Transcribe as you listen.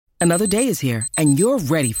Another day is here, and you're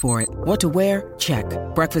ready for it. What to wear? Check.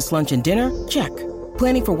 Breakfast, lunch, and dinner? Check.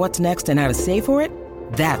 Planning for what's next and how to save for it?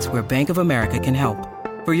 That's where Bank of America can help.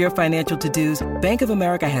 For your financial to-dos, Bank of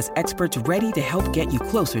America has experts ready to help get you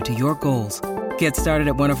closer to your goals. Get started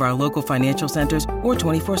at one of our local financial centers or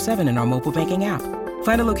 24/7 in our mobile banking app.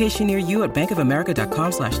 Find a location near you at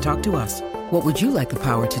bankofamerica.com/talktous. What would you like the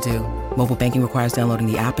power to do? Mobile banking requires downloading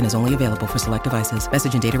the app and is only available for select devices.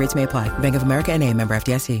 Message and data rates may apply. Bank of America N.A., member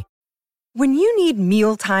FDIC. When you need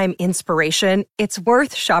mealtime inspiration, it's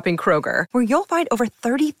worth shopping Kroger, where you'll find over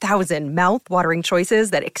 30,000 mouth-watering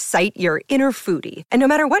choices that excite your inner foodie. And no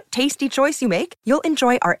matter what tasty choice you make, you'll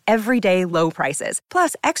enjoy our everyday low prices,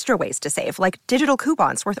 plus extra ways to save, like digital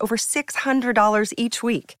coupons worth over $600 each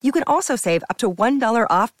week. You can also save up to $1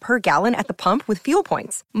 off per gallon at the pump with fuel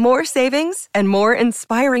points. More savings and more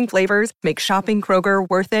inspiring flavors make shopping Kroger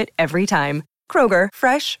worth it every time. Kroger,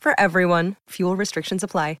 fresh for everyone. Fuel restrictions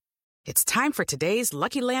apply. It's time for today's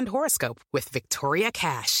Lucky Land horoscope with Victoria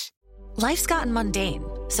Cash. Life's gotten mundane,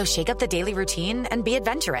 so shake up the daily routine and be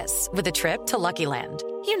adventurous with a trip to Lucky Land.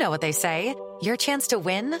 You know what they say, your chance to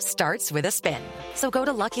win starts with a spin. So go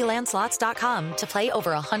to LuckyLandSlots.com to play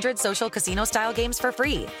over 100 social casino-style games for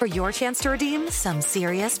free for your chance to redeem some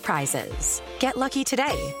serious prizes. Get lucky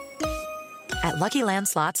today at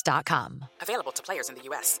LuckyLandSlots.com. Available to players in the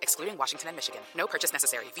U.S., excluding Washington and Michigan. No purchase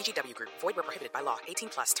necessary. VGW Group. Void where prohibited by law.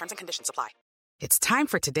 18+. Terms and conditions apply. It's time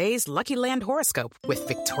for today's Lucky Land horoscope with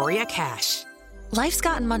Victoria Cash. Life's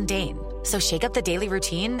gotten mundane, so shake up the daily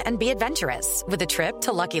routine and be adventurous with a trip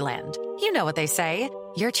to Lucky Land. You know what they say,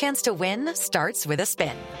 your chance to win starts with a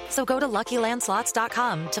spin. So go to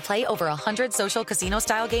LuckyLandSlots.com to play over 100 social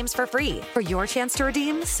casino-style games for free for your chance to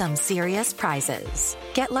redeem some serious prizes.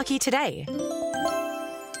 Get lucky today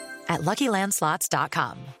at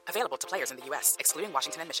LuckyLandSlots.com. Available to players in the U.S., excluding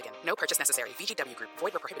Washington and Michigan. No purchase necessary. VGW Group.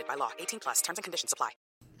 Void where prohibited by law. 18+. Terms and conditions apply.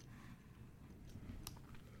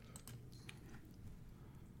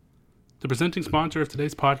 The presenting sponsor of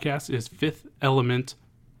today's podcast is Fifth Element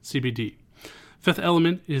CBD. Fifth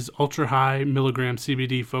Element is ultra-high milligram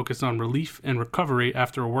CBD focused on relief and recovery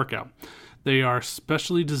after a workout. They are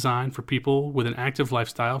specially designed for people with an active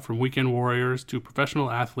lifestyle, from weekend warriors to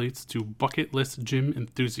professional athletes to bucket list gym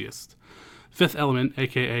enthusiasts. Fifth Element,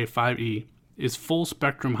 aka 5E, is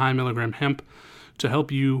full-spectrum high milligram hemp to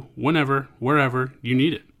help you whenever, wherever you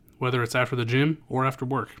need it, whether it's after the gym or after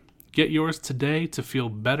work. Get yours today to feel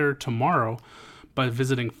better tomorrow by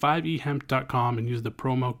visiting 5ehemp.com and use the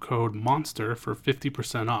promo code MONSTER for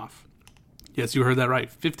 50% off. Yes, you heard that right.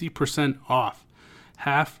 50% off.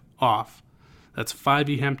 Half off. That's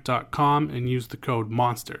 5ehemp.com and use the code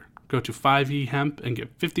MONSTER. Go to 5ehemp and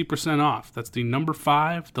get 50% off. That's the number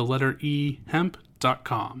 5, the letter E,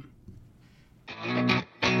 hemp.com.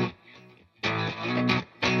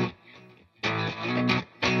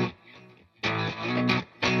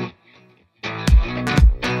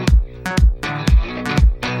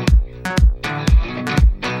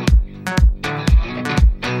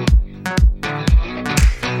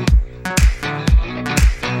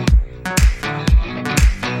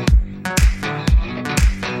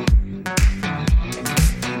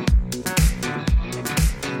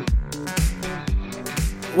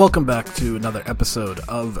 Welcome back to another episode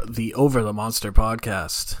of the Over the Monster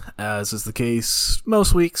podcast. As is the case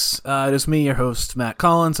most weeks, it is me, your host, Matt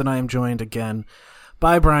Collins, and I am joined again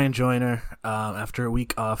by Brian Joyner after a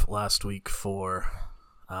week off last week for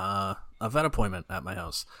a vet appointment at my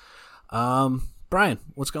house. Brian,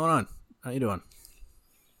 what's going on? How you doing?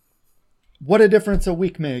 What a difference a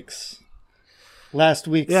week makes. Last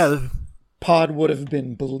week's pod would have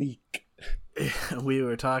been bleak. We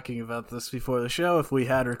were talking about this before the show. If we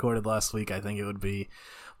had recorded last week, I think it would be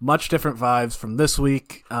much different vibes from this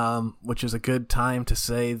week, which is a good time to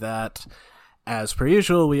say that, as per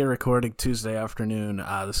usual, we are recording Tuesday afternoon.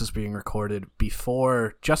 This is being recorded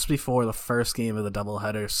just before the first game of the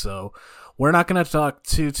doubleheader, so we're not going to talk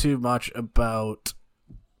too much about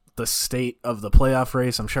the state of the playoff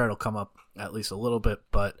race. I'm sure it'll come up at least a little bit,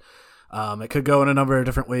 but it could go in a number of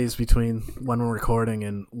different ways between when we're recording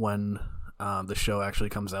and when the show actually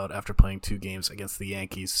comes out after playing 2 games against the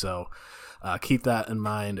Yankees. So keep that in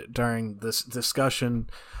mind during this discussion.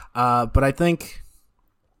 But I think,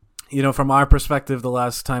 from our perspective, the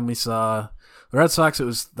last time we saw the Red Sox, it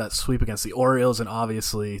was that sweep against the Orioles. And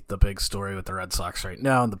obviously the big story with the Red Sox right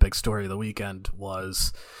now, and the big story of the weekend,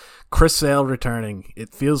 was Chris Sale returning.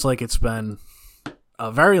 It feels like it's been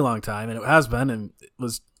a very long time, and it has been, and it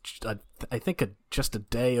was I think just a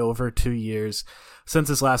day over 2 years since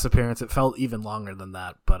his last appearance. It felt even longer than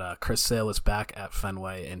that, but Chris Sale is back at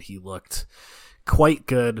Fenway, and he looked quite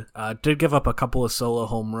good. Did give up a couple of solo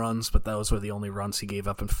home runs, but those were the only runs he gave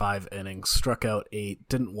up in 5 innings. Struck out 8,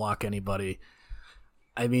 didn't walk anybody.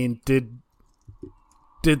 I mean, did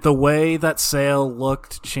the way that Sale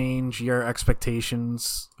looked change your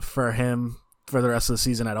expectations for him for the rest of the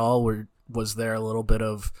season at all? Was there a little bit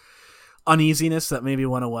of uneasiness that maybe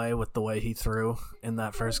went away with the way he threw in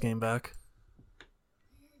that first game back?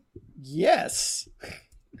 Yes.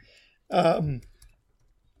 A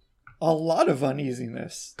lot of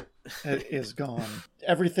uneasiness is gone.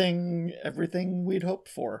 Everything we'd hoped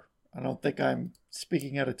for. I don't think I'm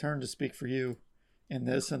speaking out of turn to speak for you in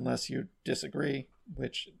this, unless you disagree,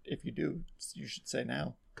 which if you do, you should say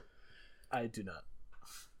now. I do not.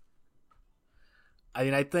 I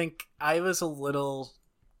mean, I think I was a little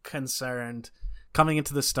concerned coming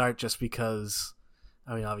into the start just because,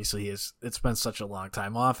 I mean, obviously it's been such a long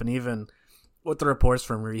time off, and even with the reports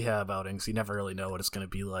from rehab outings, you never really know what it's going to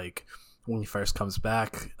be like when he first comes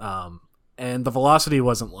back. And the velocity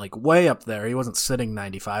wasn't like way up there. He wasn't sitting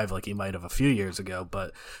 95 like he might have a few years ago,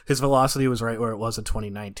 but his velocity was right where it was in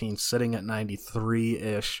 2019, sitting at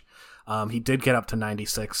 93-ish. He did get up to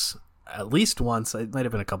 96 at least once. It might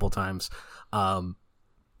have been a couple times.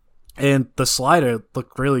 And the slider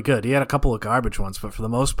looked really good. He had a couple of garbage ones, but for the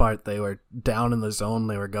most part, they were down in the zone.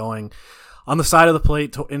 They were going on the side of the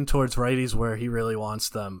plate in towards righties where he really wants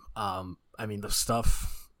them. I mean, the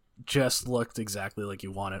stuff just looked exactly like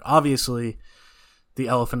you wanted. Obviously, the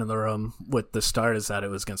elephant in the room with the start is that it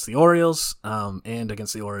was against the Orioles, and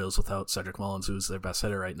against the Orioles without Cedric Mullins, who's their best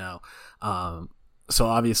hitter right now. So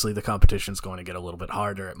obviously the competition's going to get a little bit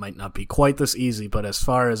harder. It might not be quite this easy, but as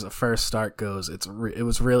far as a first start goes, it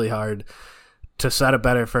was really hard to set a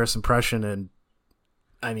better first impression. And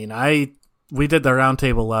I mean, we did the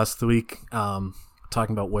roundtable last week,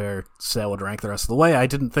 talking about where Sale would rank the rest of the way. I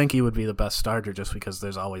didn't think he would be the best starter just because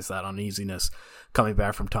there's always that uneasiness coming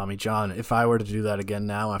back from Tommy John. If I were to do that again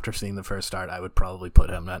now after seeing the first start, I would probably put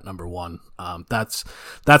him at number 1. That's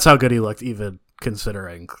how good he looked, even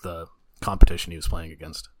considering the competition he was playing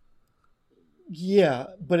against. Yeah,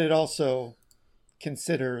 but it also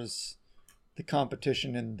considers the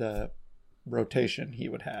competition in the rotation he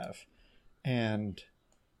would have. And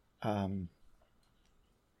I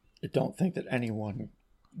don't think that anyone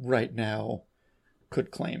right now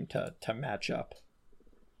could claim to match up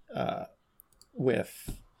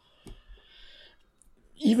with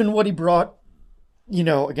even what he brought,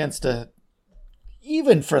 against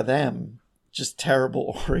even for them, just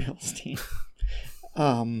terrible Orioles team.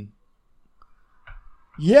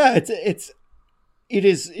 Yeah, it's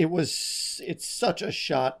such a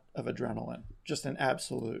shot of adrenaline, just an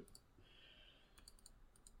absolute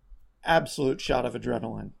shot of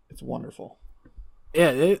adrenaline. It's wonderful. Yeah,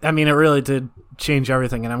 it really did change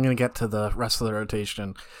everything, and I'm going to get to the rest of the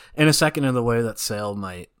rotation in a second in the way that Sale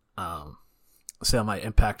might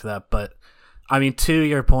impact that. But I mean, to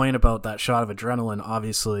your point about that shot of adrenaline,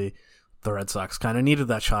 obviously the Red Sox kind of needed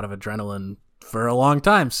that shot of adrenaline for a long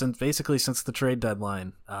time, since the trade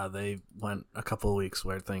deadline. They went a couple of weeks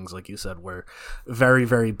where things, like you said, were very,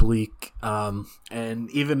 very bleak.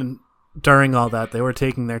 And even during all that, they were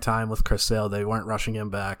taking their time with Chris Sale. They weren't rushing him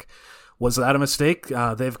back. Was that a mistake?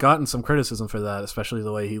 They've gotten some criticism for that, especially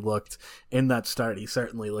the way he looked in that start. He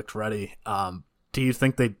certainly looked ready. Do you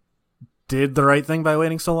think they did the right thing by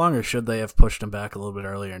waiting so long, or should they have pushed him back a little bit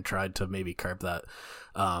earlier and tried to maybe curb that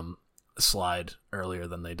slide earlier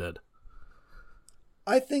than they did?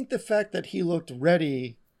 I think the fact that he looked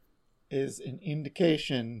ready is an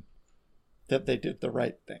indication that they did the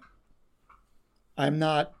right thing. I'm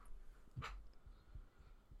not...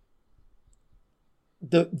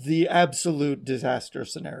 The absolute disaster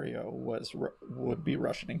scenario would be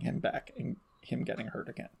rushing him back and him getting hurt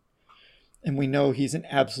again. And we know he's an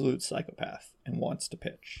absolute psychopath and wants to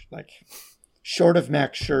pitch. Like, short of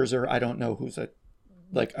Max Scherzer, I don't know who's a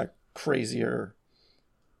crazier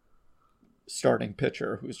starting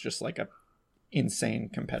pitcher who's just like a insane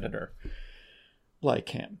competitor like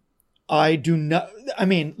him. I don't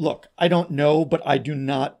know, but I do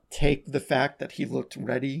not take the fact that he looked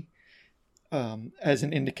ready as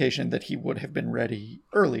an indication that he would have been ready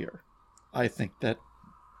earlier. I think that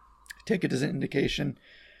take it as an indication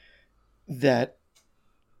that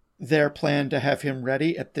their plan to have him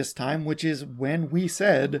ready at this time, which is when we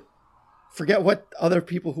said, forget what other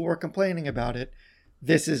people who were complaining about it,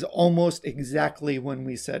 this is almost exactly when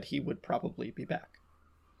we said he would probably be back.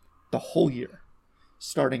 The whole year,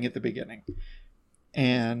 starting at the beginning.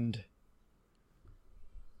 And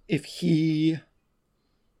if he...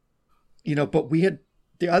 but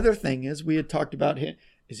the other thing is we had talked about him.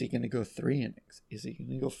 Is he going to go 3 innings? Is he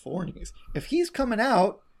going to go 4 innings? If he's coming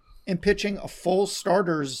out and pitching a full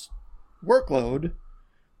starter's workload,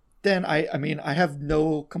 then I have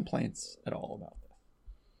no complaints at all about that.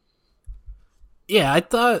 Yeah, I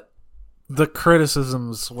thought the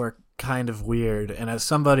criticisms were kind of weird, and as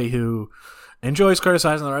somebody who enjoys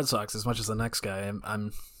criticizing the Red Sox as much as the next guy,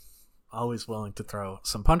 I'm always willing to throw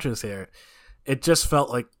some punches here. It just felt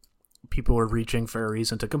like people were reaching for a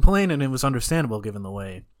reason to complain, and it was understandable given the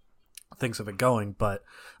way things have been going. But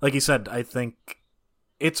like you said, I think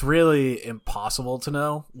it's really impossible to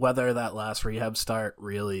know whether that last rehab start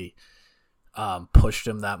really pushed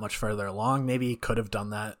him that much further along. Maybe he could have done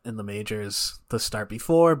that in the majors the start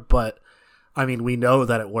before, but I mean, we know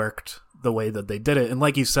that it worked the way that they did it. And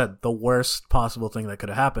like you said, the worst possible thing that could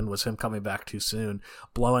have happened was him coming back too soon,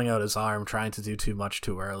 blowing out his arm, trying to do too much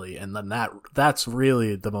too early. And then that's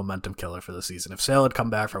really the momentum killer for the season. If Sale had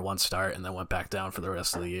come back for one start and then went back down for the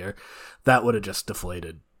rest of the year, that would have just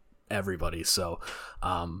deflated everybody. So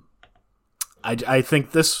I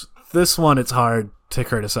think this one, it's hard to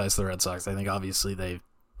criticize the Red Sox. I think obviously they've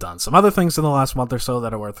done some other things in the last month or so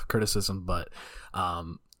that are worth criticism, but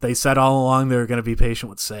they said all along they were going to be patient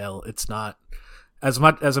with Sale. It's not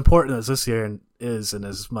as important as this year is, and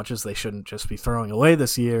as much as they shouldn't just be throwing away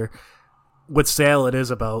this year. With Sale, it is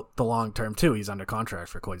about the long term too. He's under contract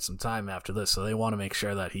for quite some time after this, so they want to make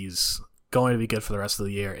sure that he's going to be good for the rest of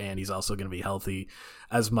the year, and he's also going to be healthy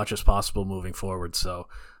as much as possible moving forward. So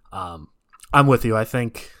I'm with you. I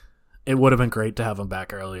think it would have been great to have him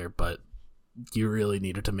back earlier, but you really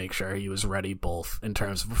needed to make sure he was ready, both in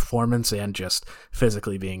terms of performance and just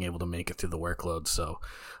physically being able to make it through the workload. So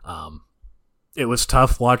it was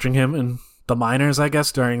tough watching him in the minors, I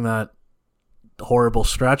guess, during that horrible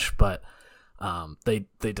stretch, but they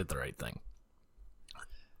did the right thing.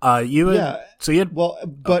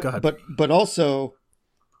 But also,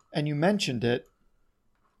 and you mentioned it,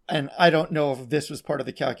 and I don't know if this was part of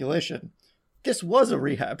the calculation, this was a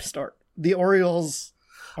rehab start. The Orioles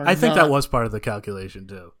that was part of the calculation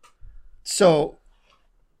too. So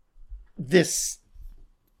this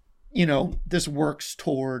works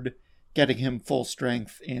toward getting him full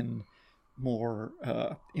strength in more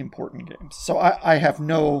important games. So I have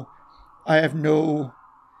no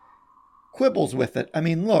quibbles with it. I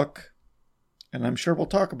mean, look, and I'm sure we'll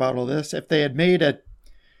talk about all this, if they had made a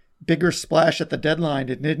bigger splash at the deadline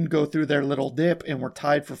and didn't go through their little dip and were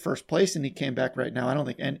tied for first place and he came back right now, I don't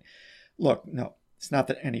think no. It's not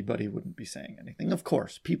that anybody wouldn't be saying anything. Of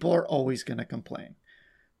course, people are always going to complain.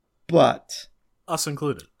 But us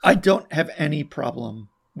included. I don't have any problem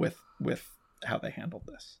with how they handled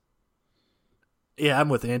this. Yeah, I'm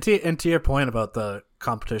with you. And to your point about the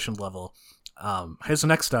competition level, his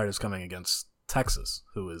next start is coming against Texas,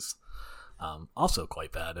 who is also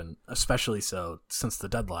quite bad, and especially so since the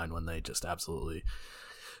deadline when they just absolutely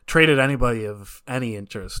traded anybody of any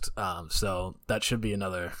interest. So that should be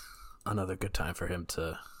another good time for him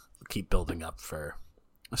to keep building up for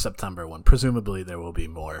September, when presumably there will be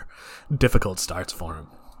more difficult starts for him.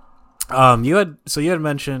 You had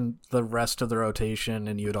mentioned the rest of the rotation,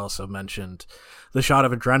 and you had also mentioned the shot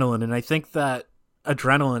of adrenaline, and I think that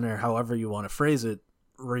adrenaline, or however you want to phrase it,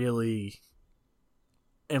 really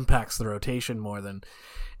impacts the rotation more than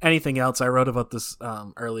anything else. I wrote about this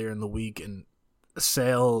earlier in the week, and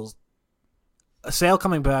Sale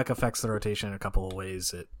coming back affects the rotation in a couple of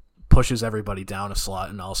ways. It pushes everybody down a slot,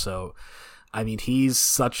 and also, I mean, he's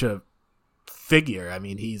such a figure. I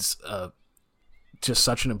mean, he's just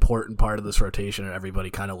such an important part of this rotation, and everybody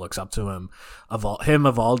kind of looks up to him.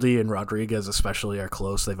 Evaldi and Rodriguez especially are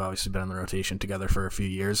close. They've obviously been in the rotation together for a few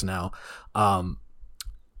years now.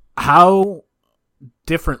 How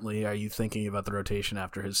differently are you thinking about the rotation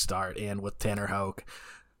after his start, and with Tanner Houck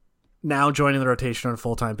now joining the rotation on a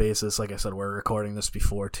full-time basis? Like I said, we're recording this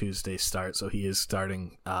before Tuesday's start, so he is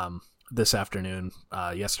starting this afternoon,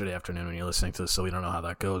 yesterday afternoon when you're listening to this, so we don't know how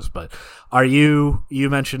that goes. But you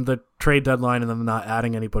mentioned the trade deadline and them not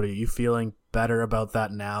adding anybody. Are you feeling better about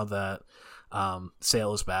that now that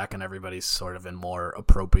Sale is back and everybody's sort of in more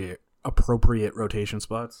appropriate rotation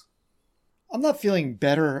spots? I'm not feeling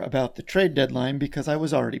better about the trade deadline because I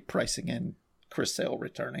was already pricing in Chris Sale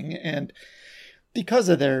returning, and because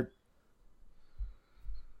of the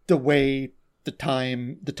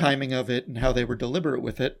timing of it and how they were deliberate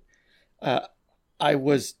with it, I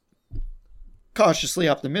was cautiously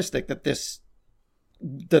optimistic that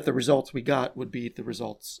the results we got would be the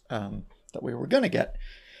results that we were going to get.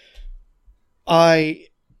 My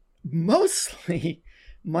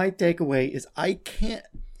takeaway is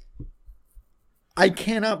I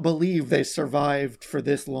cannot believe they survived for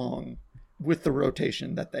this long with the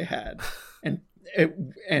rotation that they had,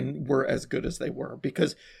 and were as good as they were.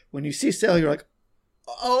 Because when you see Sale, you're like,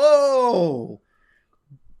 oh,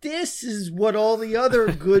 this is what all the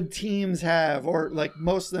other good teams have, or like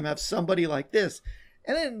most of them have somebody like this.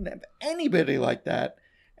 And they didn't have anybody like that.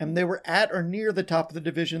 And they were at or near the top of the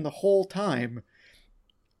division the whole time.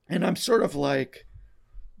 And I'm sort of like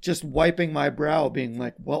just wiping my brow, being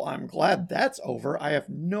like, well, I'm glad that's over. I have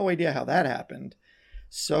no idea how that happened.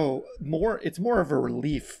 So it's more of a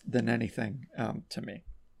relief than anything to me.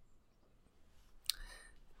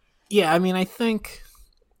 Yeah, I mean, I think,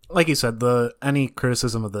 like you said, any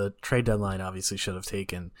criticism of the trade deadline obviously should have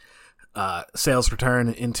taken sales return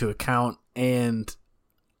into account. And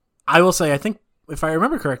I will say, I think, if I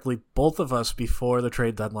remember correctly, both of us before the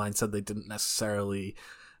trade deadline said they didn't necessarily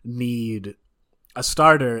need a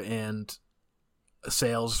starter, and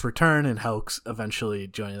sales return and Houck eventually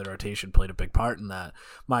joining the rotation played a big part in that.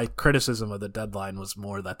 My criticism of the deadline was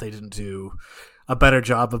more that they didn't do a better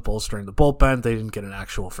job of bolstering the bullpen. They didn't get an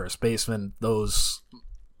actual first baseman. Those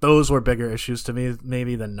were bigger issues to me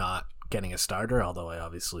maybe than not getting a starter, although I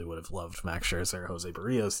obviously would have loved Max Scherzer or Jose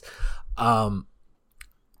Barrios.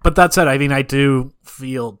 But that said, I mean, I do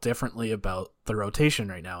feel differently about the rotation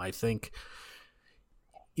right now. I think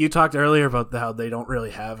you talked earlier about how they don't really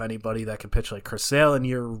have anybody that can pitch like Chris Sale, and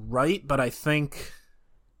you're right, but I think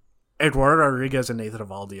Eduardo Rodriguez and Nathan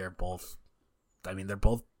Eovaldi are both, I mean, they're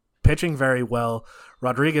both pitching very well.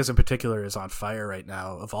 Rodriguez in particular is on fire right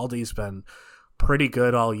now. Eovaldi's been pretty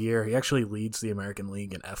good all year. He actually leads the American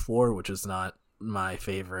League in F4, which is not my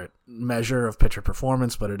favorite measure of pitcher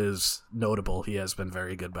performance, but it is notable. He has been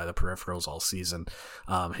very good by the peripherals all season.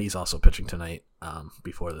 He's also pitching tonight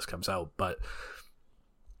before this comes out. But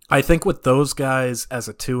I think with those guys as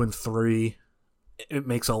a 2 and 3, it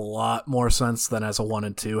makes a lot more sense than as a 1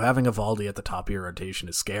 and 2. Having Eovaldi at the top of your rotation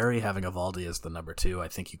is scary. Having Eovaldi as the number 2, I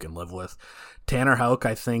think you can live with. Tanner Houck,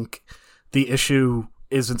 I think the issue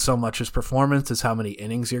isn't so much his performance as how many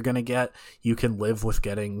innings you're going to get. You can live with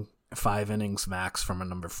getting 5 innings max from a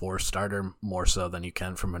number 4 starter more so than you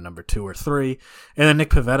can from a number 2 or 3. And then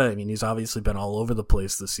Nick Pivetta, I mean, he's obviously been all over the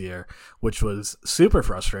place this year, which was super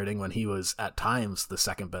frustrating when he was at times the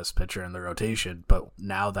second best pitcher in the rotation. But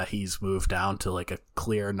now that he's moved down to like a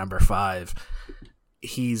clear number 5,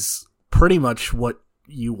 he's pretty much what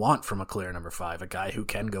you want from a clear number 5, a guy who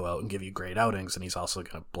can go out and give you great outings, and he's also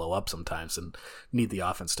going to blow up sometimes and need the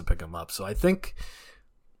offense to pick him up. So I think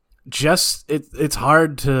it's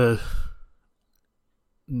hard to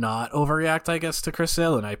not overreact, I guess, to Chris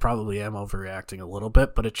Sale, and I probably am overreacting a little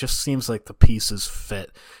bit, but it just seems like the pieces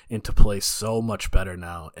fit into place so much better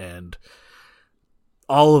now, and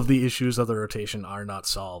all of the issues of the rotation are not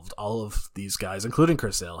solved. All of these guys, including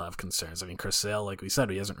Chris Sale, have concerns. I mean, Chris Sale, like we said,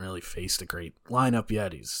 he hasn't really faced a great lineup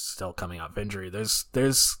yet. He's still coming off injury.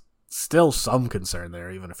 There's still some concern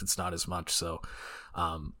there, even if it's not as much. So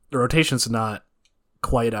the rotation's not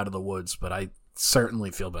quite out of the woods, but I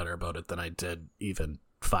certainly feel better about it than I did even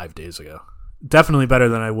 5 days ago. Definitely better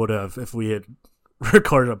than I would have if we had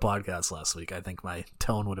recorded a podcast last week. I think my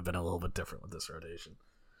tone would have been a little bit different with this rotation.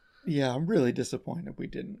 Yeah, I'm really disappointed we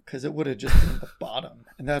didn't, because it would have just been the bottom,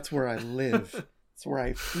 and that's where I live. It's where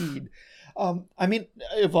I feed. I mean,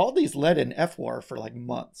 Eovaldi's led in FWAR for like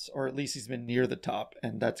months, or at least he's been near the top,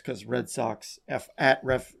 and that's because Red Sox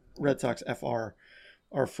FR,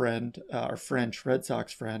 our friend, our French Red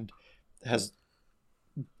Sox friend, has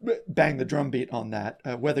banged the drumbeat on that.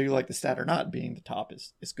 Whether you like the stat or not, being the top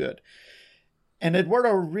is good. And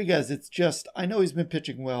Eduardo Rodriguez, it's just, I know he's been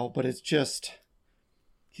pitching well, but he's just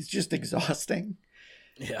exhausting.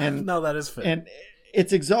 Yeah, and no, that is fair. And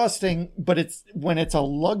it's exhausting, but it's when it's a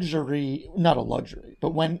luxury, not a luxury,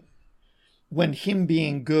 but when him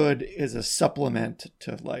being good is a supplement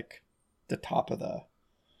to like the top of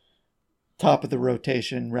the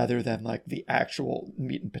rotation rather than like the actual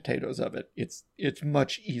meat and potatoes of it. It's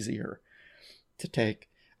much easier to take.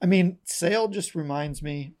 I mean, Sale just reminds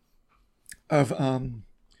me of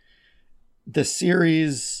the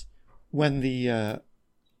series when the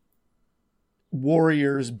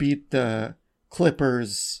Warriors beat the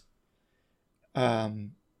Clippers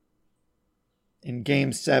in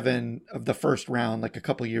Game 7 of the first round, like a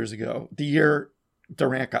couple years ago. The year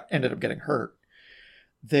Durant ended up getting hurt.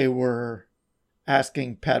 They were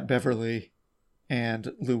asking Pat Beverly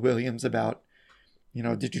and Lou Williams about,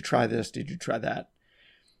 did you try this? Did you try that?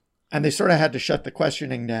 And they sort of had to shut the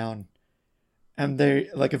questioning down. And they,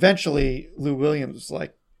 like, eventually Lou Williams was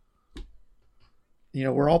like,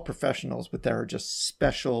 we're all professionals, but there are just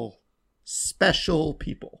special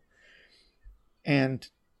people. And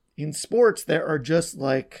in sports, there are just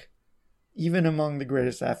like, even among the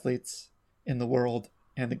greatest athletes in the world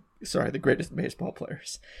and the greatest baseball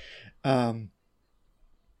players,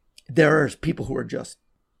 there are people who are just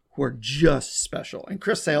who are just special. And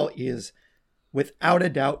Chris Sale is, without a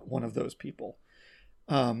doubt, one of those people.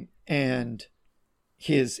 And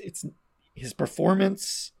his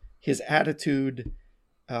performance, his attitude,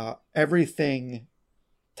 everything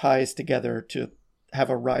ties together to have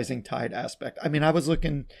a rising tide aspect. I mean, I was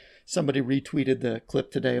looking, somebody retweeted the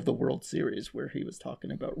clip today of the World Series where he was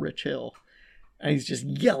talking about Rich Hill, and he's just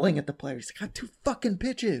yelling at the player. He's got 2 fucking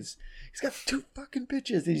pitches. He's got 2 fucking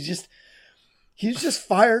pitches. He's just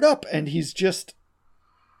fired up, and he's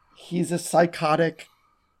a psychotic,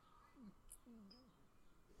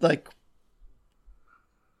 like,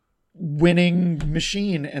 winning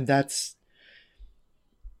machine, and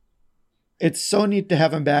it's so neat to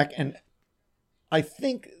have him back. And I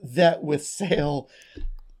think that with Sale,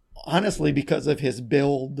 honestly, because of his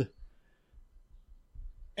build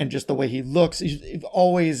and just the way he looks,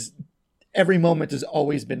 every moment has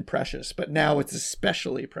always been precious, but now it's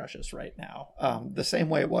especially precious right now. The same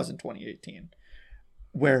way it was in 2018,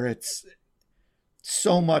 where it's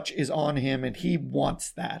so much is on him and he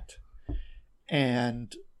wants that.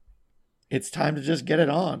 And it's time to just get it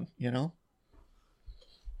on, you know?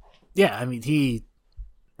 Yeah, I mean,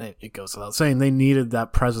 it goes without saying, they needed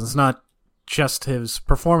that presence, not just his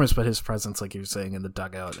performance, but his presence, like you were saying, in the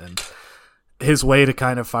dugout, and his way to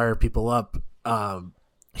kind of fire people up.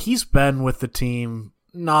 He's been with the team,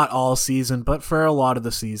 not all season, but for a lot of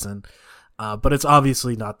the season. But it's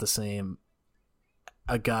obviously not the same.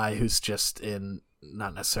 A guy who's just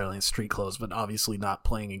not necessarily in street clothes, but obviously not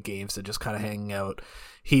playing in games, and just kind of hanging out.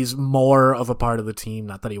 He's more of a part of the team.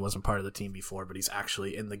 Not that he wasn't part of the team before, but he's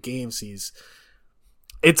actually in the games.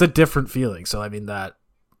 It's a different feeling. So I mean, that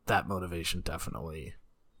motivation definitely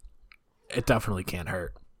can't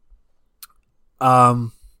hurt. I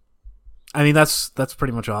mean, that's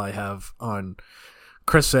pretty much all I have on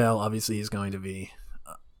Chris Sale. Obviously, he's going to be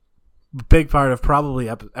a big part of probably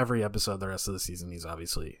every episode the rest of the season. He's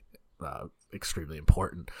obviously extremely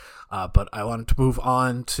important. But I wanted to move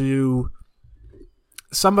on to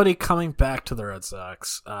somebody coming back to the Red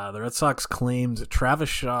Sox. The Red Sox claimed Travis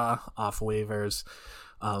Shaw off waivers.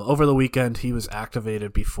 Over the weekend, he was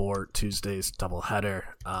activated before Tuesday's doubleheader.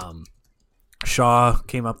 Shaw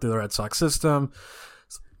came up through the Red Sox system.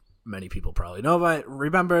 Many people probably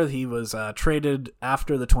remember he was traded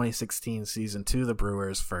after the 2016 season to the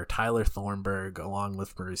Brewers for Tyler Thornburg along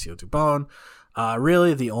with Mauricio Dubon.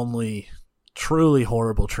 Really the only truly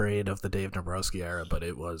horrible trade of the Dave Dombrowski era, but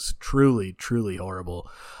it was truly, truly horrible.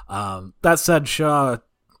 That said, Shaw,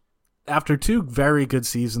 after 2 very good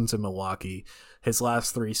seasons in Milwaukee, his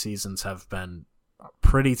last 3 seasons have been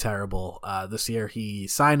pretty terrible. This year he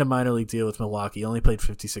signed a minor league deal with Milwaukee, only played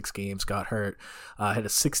 56 games, got hurt, hit a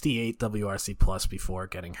 68 WRC plus before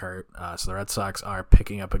getting hurt. So the Red Sox are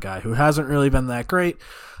picking up a guy who hasn't really been that great,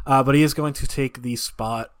 but he is going to take the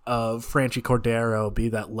spot of Franchy Cordero, be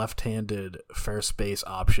that left-handed first base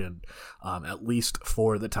option, at least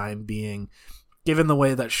for the time being. Given the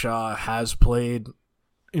way that Shaw has played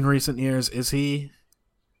in recent years, is he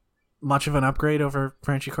much of an upgrade over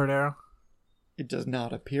Franchy Cordero? It does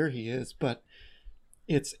not appear he is, but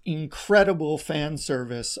it's incredible fan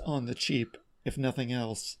service on the cheap, if nothing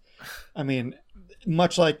else. I mean,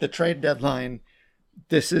 much like the trade deadline,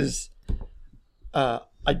 this is, I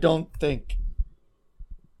don't think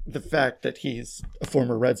the fact that he's a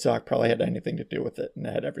former Red Sox probably had anything to do with it, and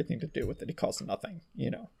it had everything to do with it. He costs nothing,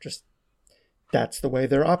 just that's the way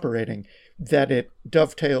they're operating. That it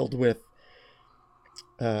dovetailed with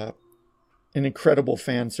an incredible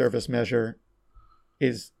fan service measure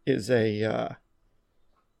is a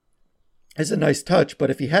nice touch. But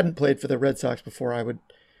if he hadn't played for the Red Sox before, I would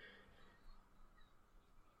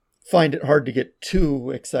find it hard to get too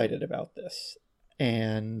excited about this.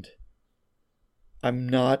 And I'm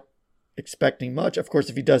not expecting much. Of course,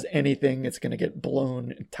 if he does anything, it's going to get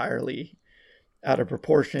blown entirely out of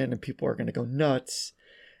proportion and people are going to go nuts.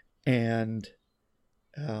 And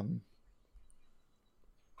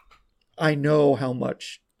I know how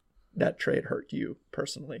much that trade hurt you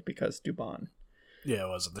personally because Dubon. Yeah, it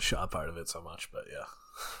wasn't the Shaw part of it so much, but yeah.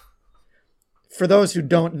 For those who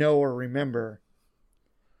don't know or remember,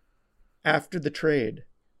 after the trade,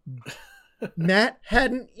 Matt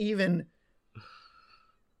hadn't even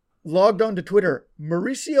logged on to Twitter.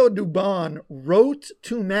 Mauricio Dubon wrote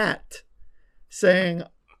to Matt saying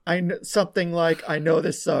something like, "I know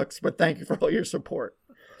this sucks, but thank you for all your support."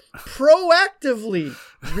 Proactively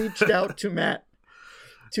reached out to Matt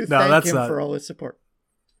to thank him for all his support.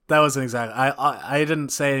 That wasn't exactly. I didn't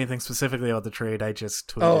say anything specifically about the trade. I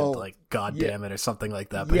just tweeted "God damn it" or something like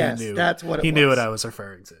that. But yes, he knew that's what he knew what I was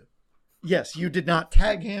referring to. Yes, you did not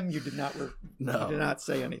tag him. You did not. No. You did not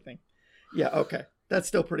say anything. Yeah. Okay. That's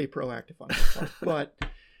still pretty proactive on his part,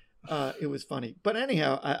 but it was funny. But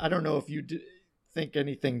anyhow, I don't know if you think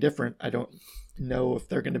anything different. I don't know if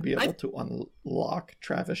they're going to be able to unlock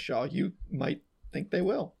Travis Shaw. You might think they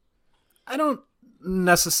will. I don't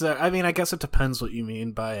necessarily. I mean, I guess it depends what you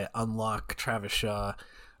mean by unlock Travis Shaw.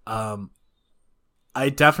 I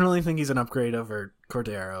definitely think he's an upgrade over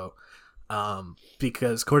Cordero,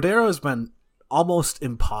 because Cordero has been almost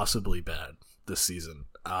impossibly bad this season.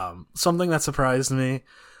 Something that surprised me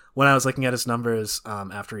when I was looking at his numbers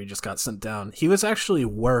after he just got sent down, he was actually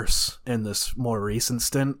worse in this more recent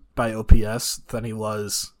stint by OPS than he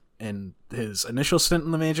was in his initial stint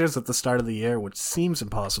in the majors at the start of the year, which seems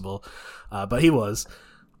impossible, but he was.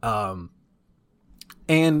 And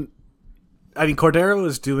I mean, Cordero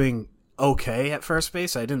was doing okay at first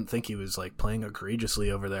base. I didn't think he was like playing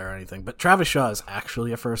egregiously over there or anything, but Travis Shaw is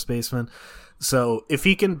actually a first baseman. So if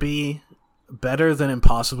he can be better than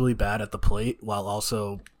impossibly bad at the plate while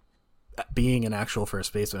also being an actual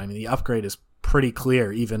first baseman, I mean, the upgrade is pretty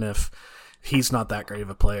clear, even if he's not that great of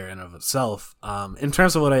a player in and of itself. In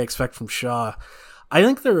terms of what I expect from Shaw, I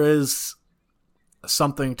think there is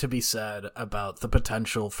something to be said about the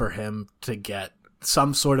potential for him to get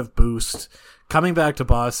some sort of boost coming back to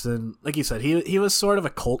Boston. Like you said, he was sort of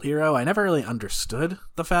a cult hero. I never really understood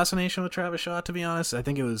the fascination with Travis Shaw, to be honest. I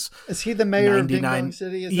think it was... Is he the mayor of Ding Dong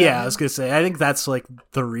City? Yeah, I was going to say, I think that's like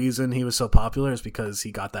the reason he was so popular is because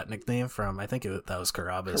he got that nickname from, I think that was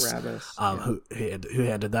Carabas, who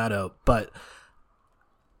handed that out. But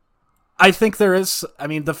I think there is, I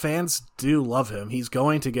mean, the fans do love him. He's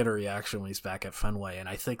going to get a reaction when he's back at Fenway, and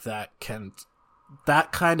I think that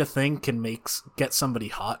kind of thing can get somebody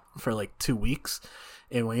hot for like 2 weeks,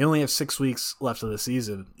 and when you only have 6 weeks left of the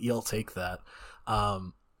season, you'll take that.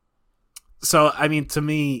 So I mean, to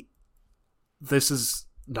me, this is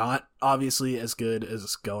not obviously as good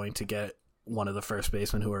as going to get one of the first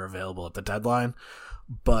basemen who are available at the deadline,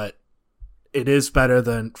 but it is better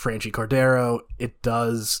than Franchy Cordero. It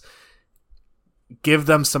does give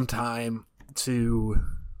them some time to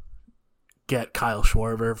get Kyle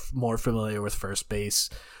Schwarber more familiar with first base,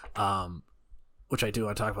 which I do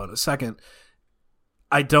want to talk about in a second.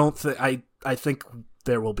 I think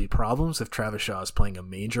there will be problems if Travis Shaw is playing a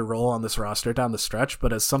major role on this roster down the stretch,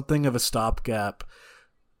 but as something of a stopgap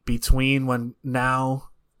between when now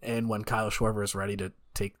and when Kyle Schwarber is ready to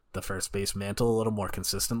take the first base mantle a little more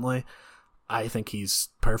consistently, I think he's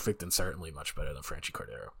perfect and certainly much better than Franchy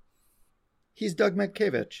Cordero. He's Doug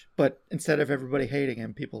Mientkiewicz, but instead of everybody hating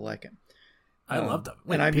him, people like him. I love Doug.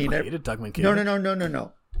 And I mean, hated Doug Mientkiewicz.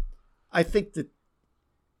 No. I think that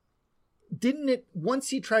once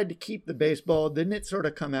he tried to keep the baseball, didn't it sort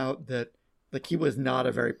of come out that like he was not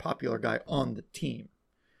a very popular guy on the team?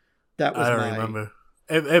 That was I don't remember.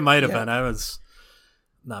 It might have been. I was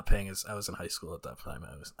not paying I was in high school at that time.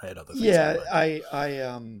 I had other things. Yeah,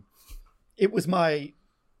 it was my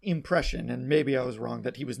impression, and maybe I was wrong,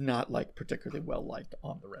 that he was not like particularly well liked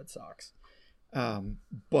on the Red Sox.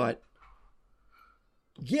 But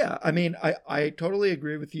yeah, I mean, I totally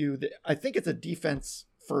agree with you. I think it's a defense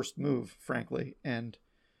first move, frankly, and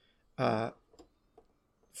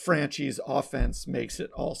Franchy's offense makes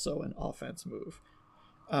it also an offense move.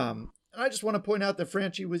 And I just want to point out that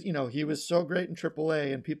Franchy was, he was so great in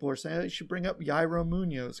AAA, and people are saying, you should bring up Yairo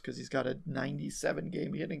Munoz because he's got a 97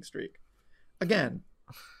 game hitting streak. Again,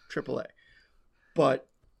 AAA. But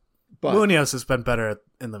Munoz has been better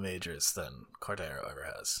in the majors than Cordero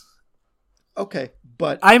ever has. Okay,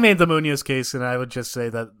 but I made the Munoz case, and I would just say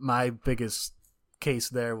that my biggest case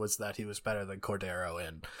there was that he was better than Cordero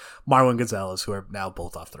and Marwin Gonzalez, who are now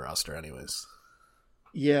both off the roster anyways.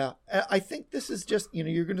 Yeah, I think this is just,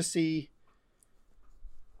 you're going to see,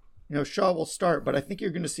 Shaw will start, but I think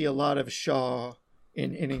you're going to see a lot of Shaw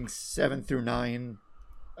in innings 7 through 9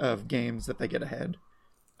 of games that they get ahead,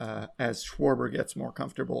 as Schwarber gets more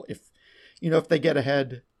comfortable. If they get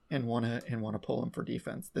ahead and want to pull him for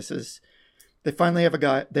defense, they finally have a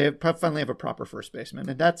guy. They finally have a proper first baseman,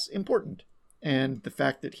 and that's important. And the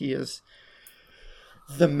fact that he is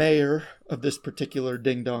the mayor of this particular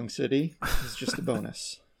Ding Dong City is just a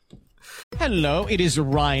bonus. Hello, it is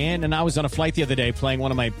Ryan, and I was on a flight the other day playing one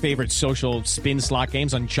of my favorite social spin slot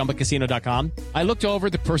games on ChumbaCasino.com. I looked over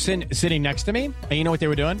at the person sitting next to me, and you know what they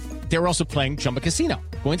were doing? They were also playing Chumba Casino.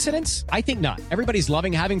 Coincidence? I think not. Everybody's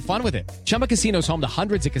loving having fun with it. Chumba Casino is home to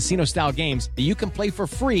hundreds of casino-style games that you can play for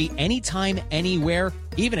free anytime, anywhere,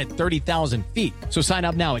 even at 30,000 feet. So sign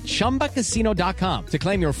up now at ChumbaCasino.com to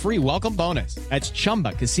claim your free welcome bonus. That's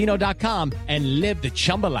ChumbaCasino.com and live the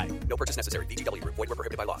Chumba life. No purchase necessary. VGW Group. Void where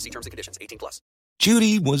prohibited by law. See terms and conditions. 18+.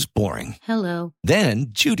 Judy was boring. Hello.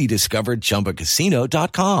 Then Judy discovered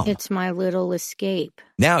ChumbaCasino.com. It's my little escape.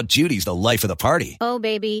 Now Judy's the life of the party. Oh,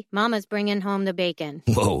 baby, mama's bringing home the bacon.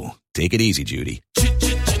 Whoa, take it easy, Judy.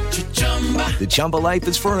 The Chumba life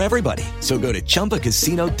is for everybody. So go to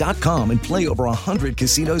ChumbaCasino.com and play over 100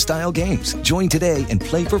 casino-style games. Join today and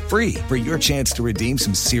play for free for your chance to redeem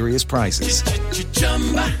some serious prizes.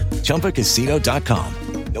 ChumbaCasino.com.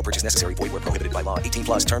 No purchase necessary. Void where prohibited by law. 18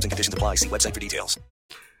 plus terms and conditions apply. See website for details.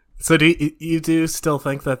 So do you do still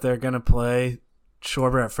think that they're going to play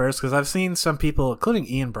Schwarber at first? Because I've seen some people, including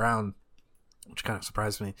Ian Brown, which kind of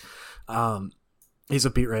surprised me. He's a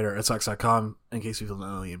beat writer at Sox.com, in case people don't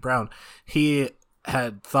know Ian Brown. He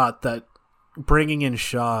had thought that bringing in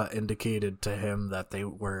Shaw indicated to him that they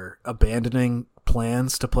were abandoning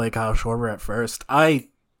plans to play Kyle Schwarber at first. I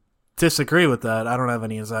disagree with that. I don't have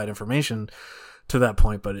any inside information to that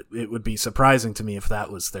point, but it would be surprising to me if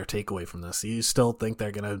that was their takeaway from this. Do you still think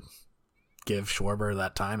they're going to give Schwarber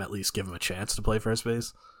that time, at least give him a chance to play first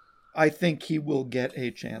base? I think he will get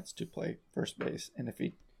a chance to play first base, and if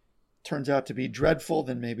he turns out to be dreadful,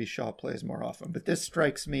 then maybe Shaw plays more often. But this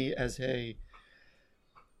strikes me as a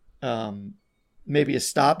maybe a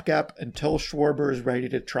stopgap until Schwarber is ready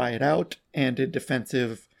to try it out, and a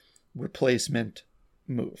defensive replacement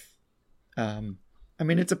move. I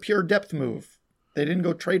mean, it's a pure depth move. They didn't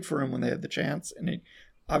go trade for him when they had the chance, and it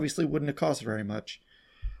obviously wouldn't have cost very much.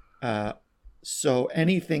 So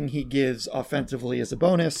anything he gives offensively is a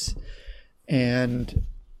bonus, and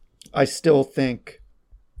I still think,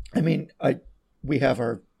 I mean, we have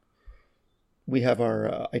our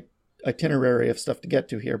itinerary of stuff to get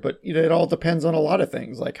to here, but you know, it all depends on a lot of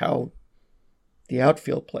things, like how the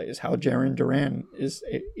outfield plays, how Jarren Duran is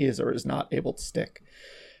or is not able to stick.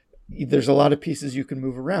 There's a lot of pieces you can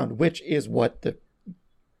move around, which is what the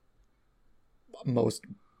most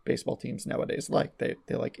baseball teams nowadays like. They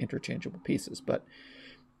like interchangeable pieces. But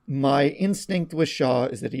my instinct with Shaw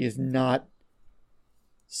is that he is not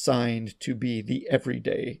signed to be the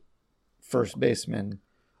everyday first baseman,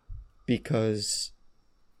 because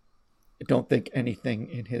I don't think anything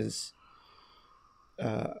in his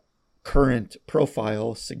current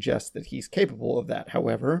profile suggests that he's capable of that.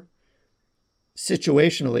 However,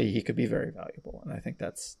 situationally, he could be very valuable, and I think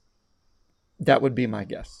that would be my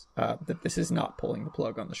guess, that this is not pulling the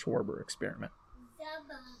plug on the Schwarber experiment.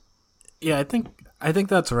 Yeah, I think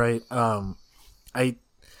that's right. I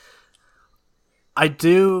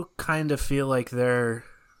do kind of feel like it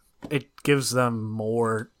gives them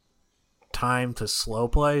more time to slow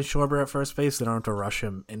play Schwarber at first base. They don't have to rush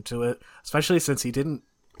him into it, especially since he didn't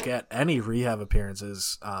get any rehab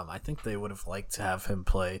appearances. I think they would have liked to have him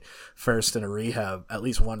play first in a rehab, at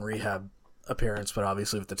least one rehab appearance, but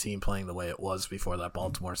obviously with the team playing the way it was before that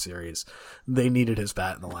Baltimore series, they needed his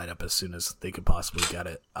bat in the lineup as soon as they could possibly get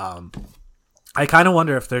it. I kind of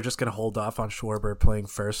wonder if they're just going to hold off on Schwarber playing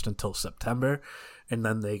first until September, and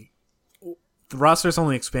then the rosters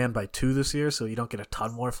only expand by 2 this year, so you don't get a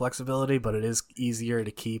ton more flexibility, but it is easier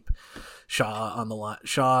to keep Shaw on the line.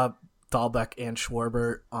 Shaw, Dahlbeck, and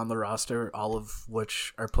Schwarber on the roster, all of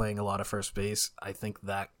which are playing a lot of first base. I think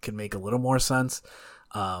that could make a little more sense.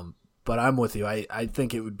 But I'm with you. I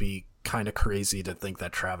think it would be kind of crazy to think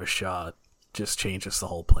that Travis Shaw just changes the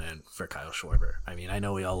whole plan for Kyle Schwarber. I mean, I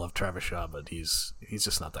know we all love Travis Shaw, but he's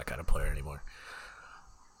just not that kind of player anymore.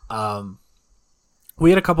 We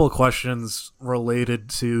had a couple of questions related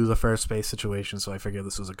to the first base situation, so I figured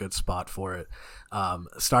this was a good spot for it.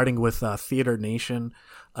 Starting with Theater Nation,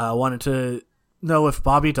 wanted to know if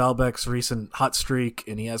Bobby Dahlbeck's recent hot streak,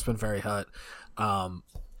 and he has been very hot,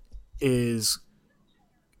 is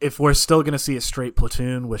if we're still going to see a straight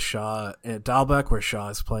platoon with Shaw and Dahlbeck, where Shaw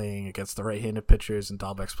is playing against the right-handed pitchers and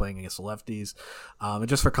Dahlbeck's playing against the lefties. And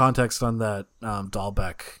just for context on that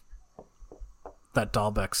Dahlbeck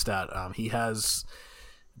stat, he has,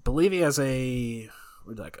 I believe he has a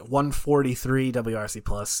 143 WRC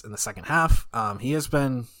plus in the second half. He has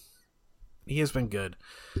been good.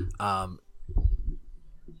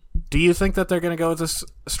 Do you think that they're going to go with this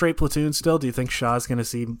straight platoon still? Do you think Shaw's going to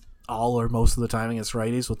see all or most of the time against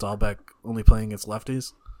righties, with Dahlbeck only playing against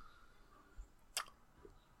lefties?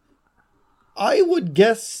 I would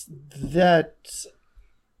guess that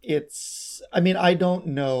it's, I mean, I don't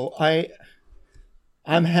know.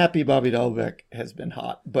 I'm happy Bobby Dahlbeck has been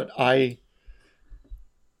hot, but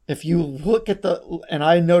if you look at and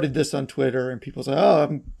I noted this on Twitter, and people say, oh,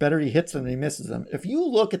 I'm better he hits them than he misses them. If you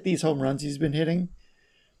look at these home runs he's been hitting,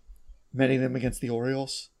 many of them against the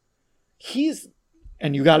Orioles,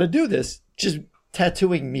 and you got to do this, just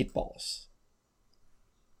tattooing meatballs.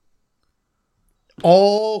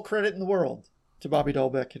 All credit in the world to Bobby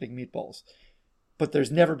Dahlbeck hitting meatballs. but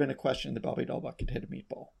there's never been a question that Bobby Dahlbeck could hit a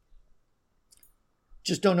meatball.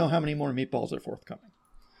 Just don't know how many more meatballs are forthcoming.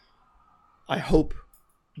 I hope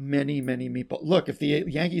many, many meatballs. Look, if the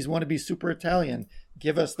Yankees want to be super Italian,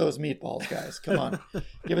 give us those meatballs, guys. Come on.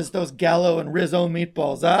 Give us those Gallo and Rizzo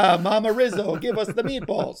meatballs. Ah, Mama Rizzo, give us the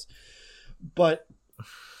meatballs. But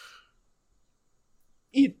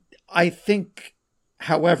I think,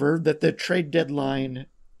 however, that the trade deadline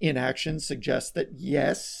inaction suggests that,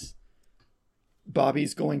 yes,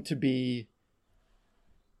 Bobby's going to be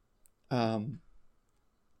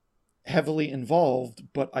heavily involved,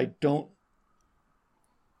 but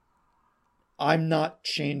I'm not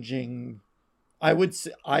changing. I would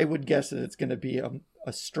guess that it's going to be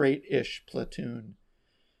a straight-ish platoon,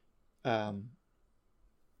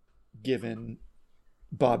 given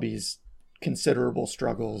Bobby's considerable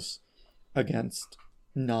struggles against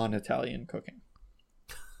non-Italian cooking.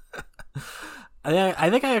 I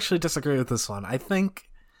think I actually disagree with this one. I think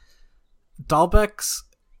Dahlbeck's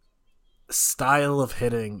style of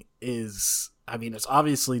hitting is, it's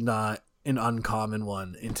obviously not an uncommon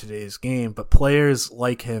one in today's game, but players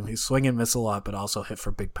like him who swing and miss a lot but also hit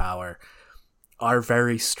for big power are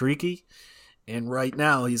very streaky, and right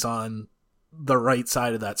now he's on the right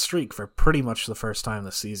side of that streak for pretty much the first time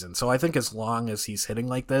this season. So I think as long as he's hitting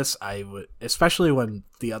like this, I would, especially when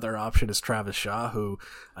the other option is Travis Shaw, who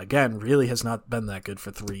again really has not been that good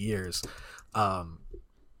for 3 years.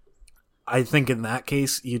 I think in that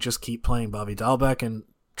case you just keep playing Bobby Dahlbeck, and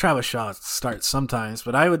Travis Shaw starts sometimes,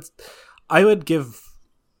 but I would give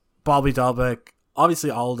Bobby Dahlbeck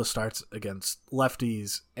obviously all the starts against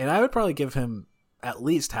lefties, and I would probably give him at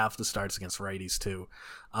least half the starts against righties too.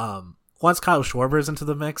 Once Kyle Schwarber is into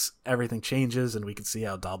the mix, everything changes, and we can see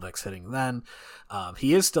how Dahlbeck's hitting then.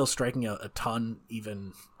 He is still striking out a ton,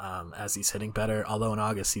 even as he's hitting better, although in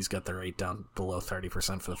August he's got the rate down below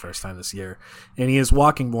 30% for the first time this year, and he is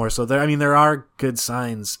walking more, so there are good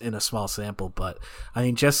signs in a small sample, but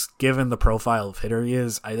just given the profile of hitter he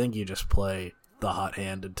is, I think you just play the hot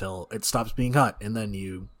hand until it stops being hot, and then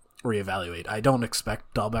you reevaluate. I don't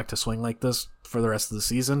expect Dahlbeck to swing like this for the rest of the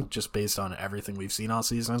season, just based on everything we've seen all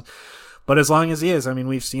season. But as long as he is,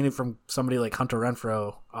 we've seen it from somebody like Hunter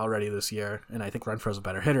Renfroe already this year, and I think Renfroe's a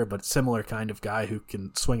better hitter, but similar kind of guy who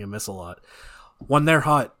can swing and miss a lot. When they're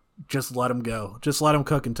hot, just let them go. Just let them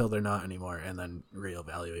cook until they're not anymore, and then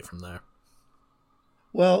reevaluate from there.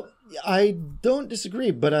 Well, I don't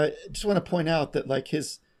disagree, but I just want to point out that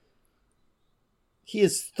he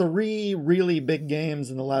has 3 really big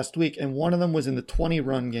games in the last week, and one of them was in the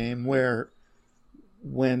 20-run game where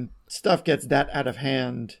when stuff gets that out of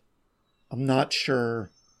hand, I'm not sure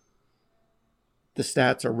the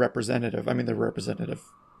stats are representative. They're representative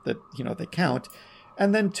that, they count.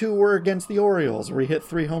 And then 2 were against the Orioles where he hit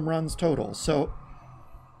 3 home runs total. So,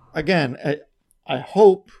 again, I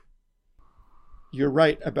hope you're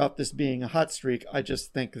right about this being a hot streak. I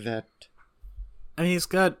just think that...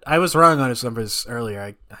 I was wrong on his numbers earlier.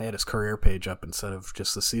 I had his career page up instead of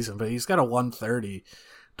just the season, but he's got a 130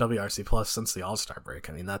 WRC plus since the All-Star break.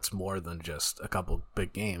 That's more than just a couple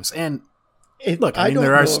big games. And look,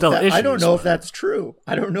 there are still issues. I don't know if that's true.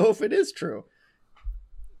 I don't know if it is true.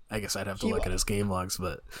 I guess I'd have to look at his game logs,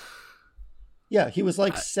 but... Yeah, he was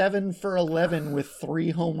 7 for 11 with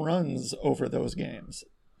 3 home runs over those games.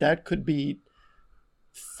 That could be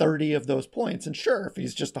 30 of those points. And sure, if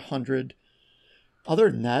he's just 100...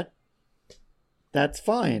 Other than that, that's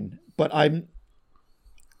fine. But I'm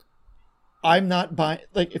not buying...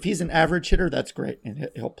 if he's an average hitter, that's great. And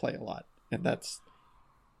he'll play a lot. And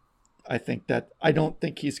I don't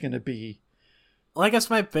think he's going to be... Well, I guess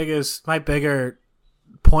my bigger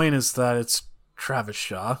point is that it's Travis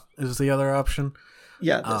Shaw is the other option.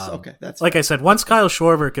 Yeah, okay. That's like fair. I said, once Kyle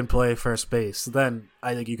Schwarber can play first base, then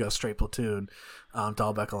I think you go straight platoon.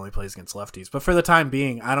 Dahlbeck only plays against lefties. But for the time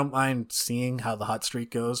being, I don't mind seeing how the hot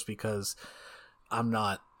streak goes because I'm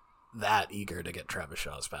not that eager to get Travis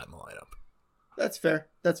Shaw's bat in the lineup. That's fair.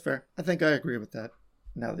 I think I agree with that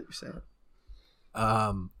now that you say it.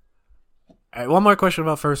 All right, one more question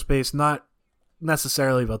about first base. Not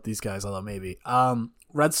necessarily about these guys, although maybe.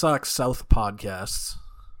 Red Sox South podcasts.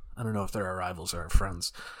 I don't know if they're our rivals or our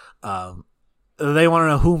friends. They want to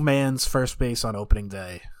know who mans first base on opening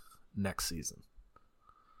day next season.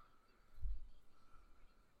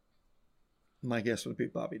 My guess would be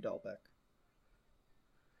Bobby Dahlbeck.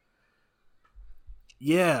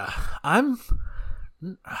 Yeah,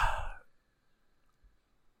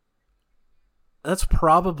 that's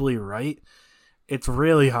probably right. It's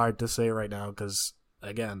really hard to say right now because,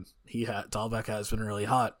 again, Dahlbeck has been really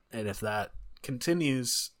hot, and if that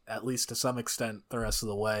continues, at least to some extent, the rest of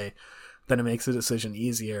the way, then it makes the decision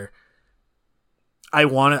easier. I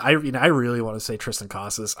really want to say Tristan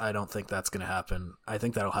Casas. I don't think that's going to happen. I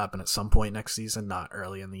think that'll happen at some point next season, not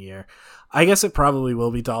early in the year. I guess it probably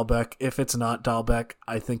will be Dahlbeck. If it's not Dahlbeck,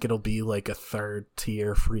 I think it'll be like a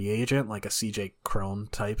third-tier free agent, like a CJ Crone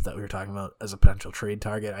type that we were talking about as a potential trade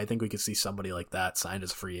target. I think we could see somebody like that signed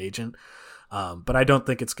as a free agent. But I don't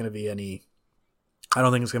think it's going to be I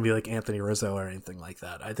don't think it's going to be like Anthony Rizzo or anything like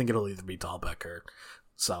that. I think it'll either be Dahlbeck or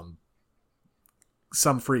some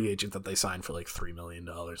free agent that they signed for like $3 million.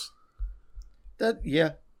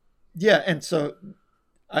 Yeah, and so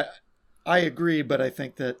I agree, but I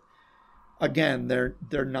think that again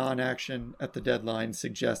their non-action at the deadline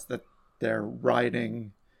suggests that they're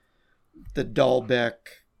riding the Dahlbeck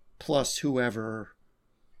plus whoever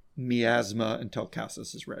miasma until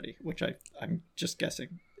Casas is ready, which I'm just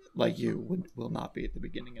guessing, like you, will not be at the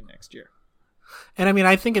beginning of next year. And I mean,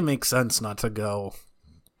 I think it makes sense not to go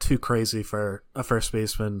too crazy for a first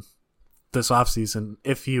baseman this offseason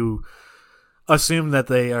if you assume that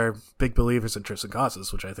they are big believers in Tristan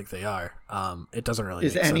Casas, which I think they are. It doesn't really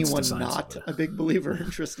Is make sense anyone to sign not somebody. a big believer in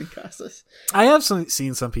Tristan Casas? I have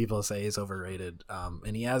seen some people say he's overrated,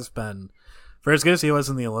 and he has been, for as good as he was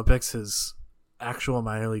in the Olympics, his actual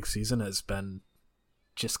minor league season has been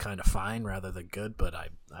just kind of fine rather than good, but I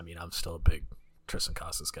mean, I'm still a big Tristan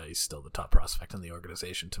Casas guy. He's still the top prospect in the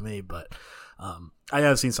organization to me, but I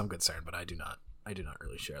have seen some concern, but I do not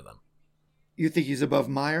really share them. You think he's above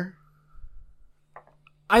Meyer?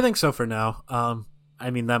 I think so for now. I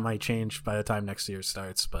mean, that might change by the time next year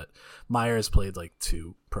starts, but Meyer has played like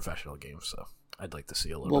 2 professional games, so I'd like to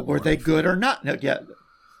see a little bit more. Were they good or not? No, yeah.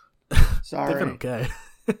 Sorry. They've been okay.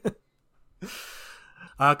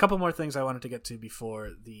 A couple more things I wanted to get to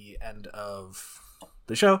before the end of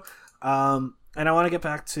the show. And I want to get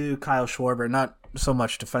back to Kyle Schwarber, not so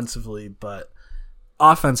much defensively, but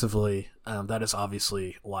offensively. That is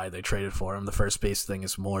obviously why they traded for him. The first base thing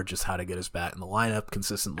is more just how to get his bat in the lineup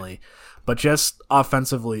consistently. But just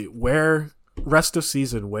offensively, rest of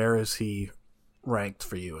season, where is he ranked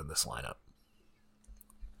for you in this lineup?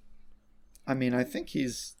 I mean, I think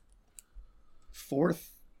he's 4th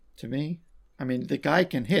to me. I mean, the guy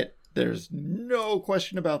can hit. There's no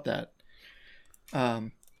question about that.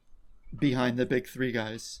 Behind the big 3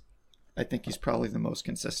 guys, I think he's probably the most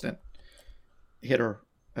consistent hitter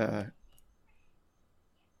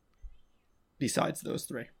besides those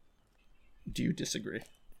 3. Do you disagree?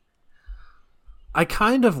 I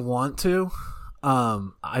kind of want to.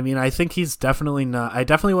 I mean, I think he's definitely not. I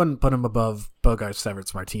definitely wouldn't put him above Bogaerts,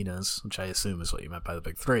 Severance, Martinez, which I assume is what you meant by the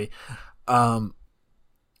big 3.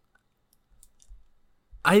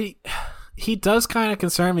 He does kind of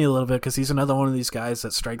concern me a little bit because he's another one of these guys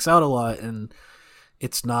that strikes out a lot, and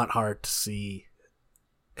it's not hard to see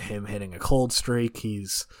him hitting a cold streak.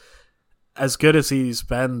 He's as good as he's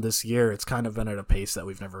been this year. It's kind of been at a pace that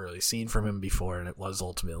we've never really seen from him before, and it was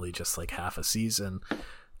ultimately just like half a season.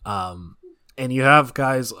 And you have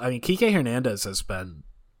guys, I mean, Kike Hernandez has been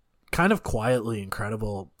kind of quietly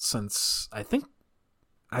incredible since, I think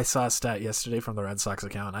I saw a stat yesterday from the Red Sox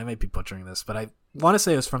account. I might be butchering this, but I want to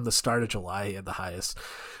say it was from the start of July. He had the highest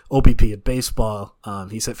OBP in baseball.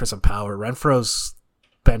 He's hit for some power. Renfroe's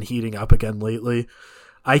been heating up again lately.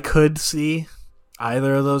 I could see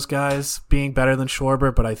either of those guys being better than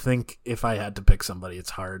Schwarber, but I think if I had to pick somebody,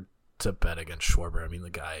 it's hard to bet against Schwarber. I mean,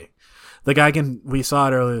 the guy can, we saw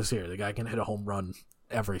it earlier this year, the guy can hit a home run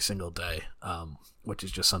every single day, which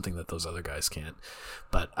is just something that those other guys can't.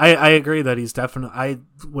 But I agree that he's definitely, I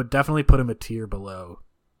would definitely put him a tier below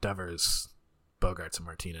Devers, Bogaerts, and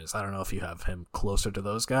Martinez. I don't know if you have him closer to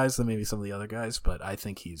those guys than maybe some of the other guys, but I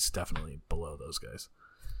think he's definitely below those guys.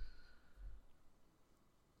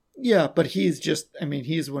 Yeah, but he's just, I mean,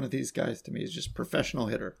 he's one of these guys to me. He's just professional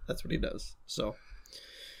hitter. That's what he does. So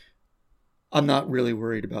I'm not really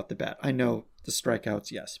worried about the bat. I know the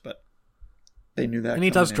strikeouts, yes, but they knew that. And he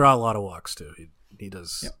does draw a lot of walks too. He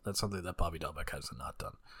does. Yeah. That's something that Bobby Dahlbeck has not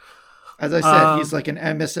done. As I said, he's like an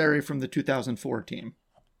emissary from the 2004 team.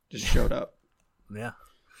 Just showed up. Yeah.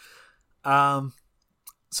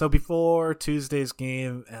 So before Tuesday's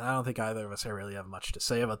game, and I don't think either of us really have much to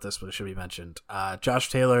say about this, but it should be mentioned. Josh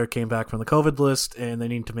Taylor came back from the COVID list, and they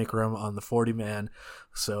need to make room on the 40-man.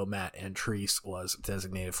 So Matt Andriese was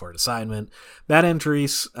designated for an assignment. Matt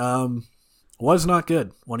Andriese was not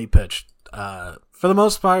good when he pitched. For the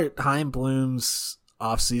most part, Chaim Bloom's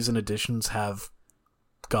off-season additions have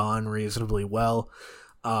gone reasonably well.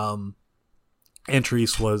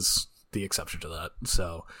 Andriese was the exception to that.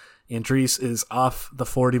 So Andriese is off the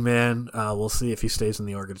 40-man. We'll see if he stays in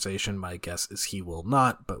the organization. My guess is he will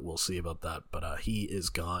not, but we'll see about that. But he is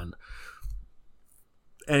gone.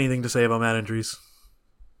 Anything to say about Matt Andriese?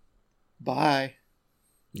 Bye.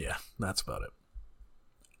 Yeah, that's about it.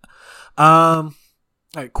 All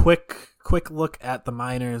right, quick look at the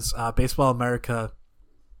minors. Baseball America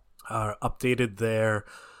updated their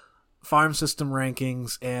farm system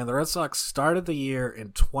rankings, and the Red Sox started the year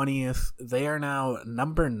in 20th. They are now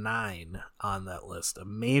number 9 on that list. A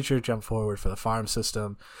major jump forward for the farm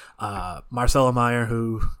system. Marcelo Meyer,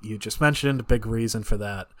 who you just mentioned, a big reason for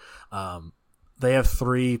that. They have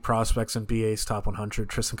 3 prospects in BA's top 100.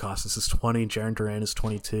 Tristan Casas is 20, Jarren Duran is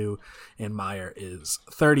 22, and Meyer is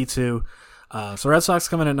 32. So Red Sox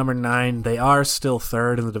come in at number 9. They are still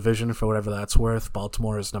 3rd in the division for whatever that's worth.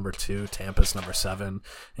 Baltimore is number 2, Tampa's number 7,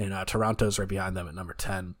 and Toronto's right behind them at number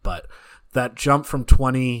 10. But that jump from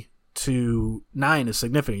 20 to 9 is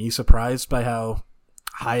significant. Are you surprised by how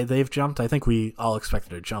high they've jumped? I think we all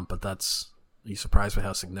expected a jump, but are you surprised by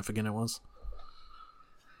how significant it was?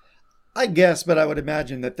 I guess, but I would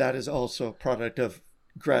imagine that is also a product of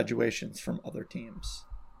graduations from other teams.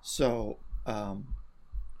 So,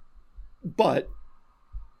 but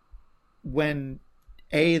when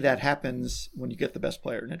A, that happens when you get the best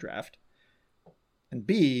player in a draft, and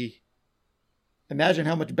B, imagine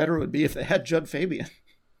how much better it would be if they had Judd Fabian.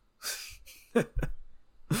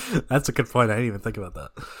 That's a good point. I didn't even think about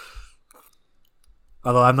that.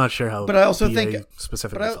 Although I'm not sure how. But I also PA think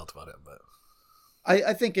specifically felt about it. But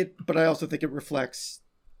I think it. But I also think it reflects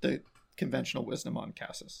the conventional wisdom on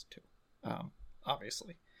Casas too.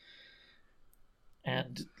 Obviously.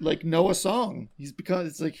 And like Noah Song, he's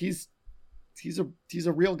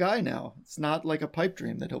a real guy now. It's not like a pipe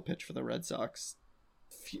dream that he'll pitch for the Red Sox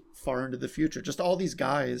far into the future. Just all these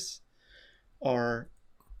guys are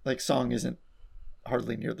like, Song isn't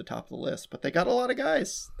hardly near the top of the list, but they got a lot of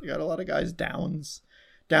guys. Downs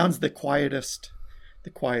the quietest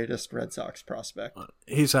Red Sox prospect.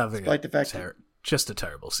 He's having despite the fact just a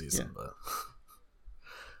terrible season. Yeah.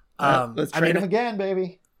 But let's trade him again,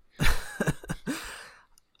 baby.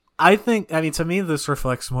 I mean, to me, this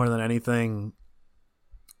reflects more than anything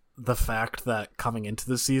the fact that coming into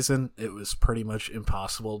the season, it was pretty much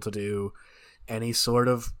impossible to do any sort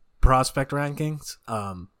of prospect rankings.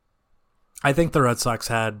 I think the Red Sox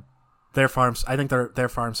had their farms. I think their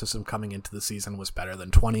farm system coming into the season was better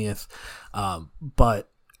than 20th,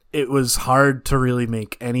 but it was hard to really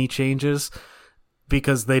make any changes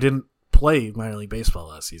because they didn't play minor league baseball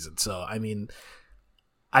last season. So, I mean,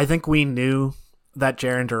 I think we knew that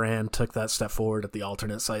Jarren Duran took that step forward at the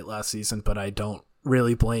alternate site last season, but I don't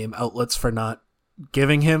really blame outlets for not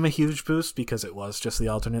giving him a huge boost because it was just the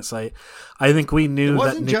alternate site. I think we knew it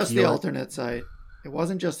wasn't that just the alternate site. It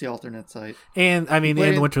wasn't just the alternate site. And I mean,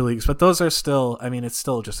 in the winter leagues, but those are still, I mean, it's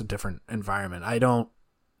still just a different environment. I don't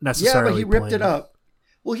necessarily. Yeah, but he ripped it up.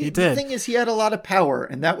 Well, he did. The thing is, he had a lot of power,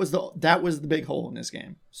 and that was the big hole in his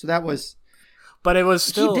game. So that was. But it was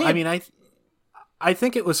still. I mean, I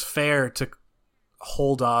think it was fair to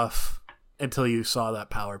hold off until you saw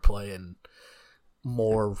that power play in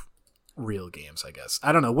more real games, I guess.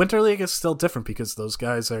 I don't know. Winter League is still different because those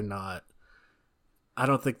guys are not. I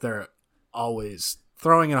don't think they're always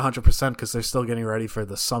throwing it 100% because they're still getting ready for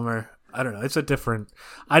the summer. I don't know. It's a different.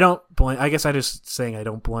 I don't blame. I guess I just saying I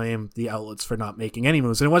don't blame the outlets for not making any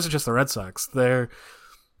moves. And it wasn't just the Red Sox. Their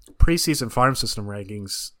preseason farm system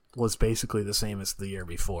rankings was basically the same as the year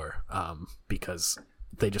before, because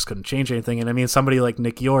they just couldn't change anything. And I mean, somebody like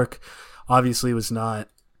Nick York obviously was not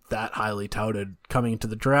that highly touted coming into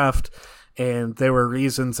the draft, and there were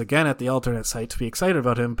reasons again at the alternate site to be excited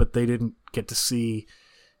about him, but they didn't get to see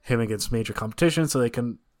him against major competition, so they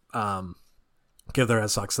can give the Red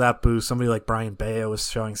Sox that boost. Somebody like Brian Bayo was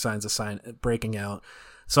showing signs of breaking out.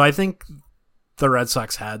 So I think the Red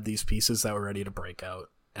Sox had these pieces that were ready to break out,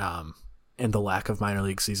 and the lack of minor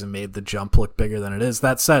league season made the jump look bigger than it is.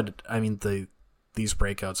 That said, I mean, these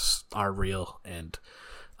breakouts are real, and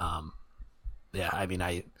yeah, I mean,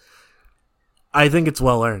 I think it's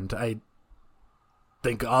well earned. I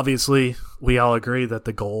think obviously we all agree that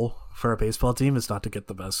the goal for a baseball team is not to get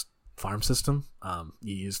the best farm system.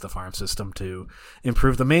 You use the farm system to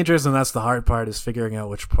improve the majors, and that's the hard part, is figuring out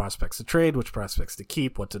which prospects to trade, which prospects to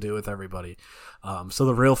keep, what to do with everybody. So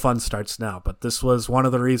the real fun starts now. But this was one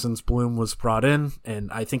of the reasons Bloom was brought in, and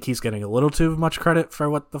I think he's getting a little too much credit for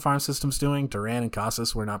what the farm system's doing. Duran and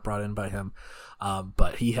Casas were not brought in by him,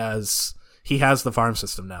 but he has the farm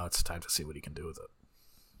system now. It's time to see what he can do with it.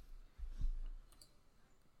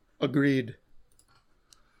 Agreed.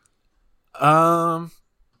 I'm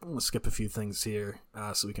going to skip a few things here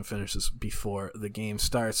so we can finish this before the game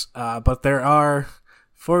starts. But before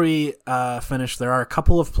we finish, there are a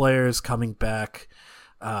couple of players coming back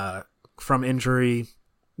from injury.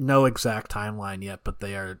 No exact timeline yet, but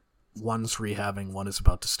they are one's rehabbing, one is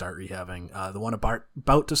about to start rehabbing. The one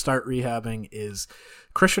about to start rehabbing is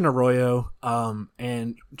Christian Arroyo.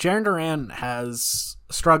 And Jarren Duran has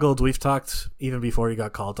struggled. We've talked, even before he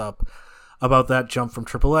got called up, about that jump from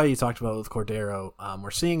AAA. You talked about it with Cordero.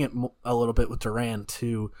 We're seeing it a little bit with Duran,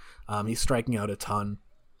 too. He's striking out a ton.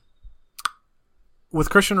 With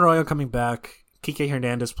Christian Arroyo coming back, Kike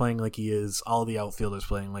Hernandez playing like he is, all the outfielders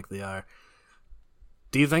playing like they are,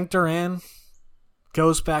 do you think Duran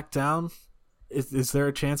goes back down? Is there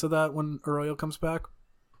a chance of that when Arroyo comes back?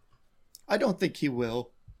 I don't think he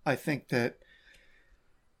will. I think that,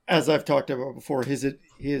 as I've talked about before,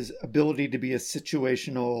 his ability to be a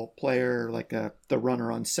situational player, like the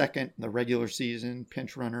runner on second in the regular season,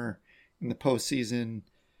 pinch runner in the postseason,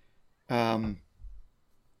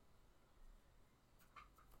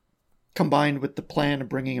 combined with the plan of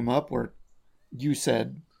bringing him up, where you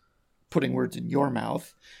said, putting words in your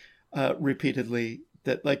mouth repeatedly,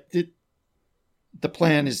 that like the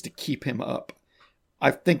plan is to keep him up.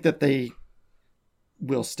 I think that they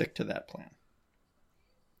will stick to that plan.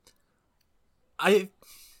 I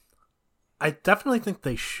definitely think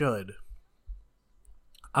they should.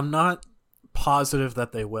 I'm not positive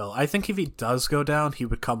that they will. I think if he does go down, he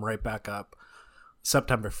would come right back up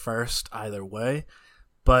September 1st either way.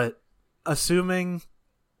 But assuming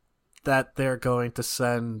that they're going to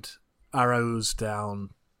send Arauz down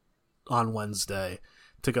on Wednesday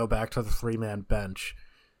to go back to the 3-man bench,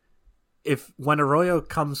 when Arroyo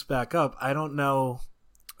comes back up, I don't know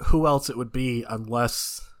who else it would be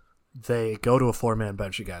unless they go to a 4-man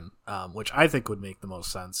bench again, which I think would make the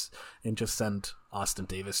most sense, and just send Austin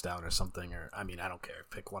Davis down or something. Or, I mean, I don't care.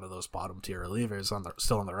 Pick one of those bottom tier relievers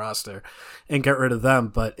still on the roster and get rid of them.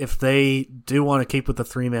 But if they do want to keep with the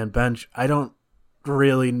 3-man bench, I don't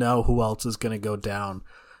really know who else is going to go down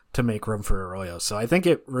to make room for Arroyo. So I think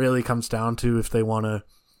it really comes down to if they want to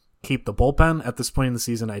keep the bullpen. At this point in the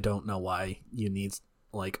season, I don't know why you need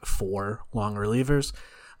like 4 long relievers.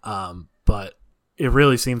 But it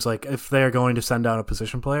really seems like if they're going to send out a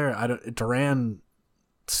position player, Duran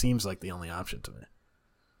seems like the only option to me.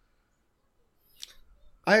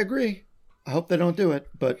 I agree. I hope they don't do it,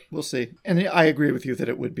 but we'll see. And I agree with you that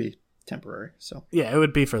it would be temporary. So yeah, it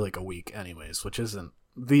would be for like a week anyways, which isn't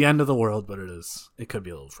the end of the world, but it could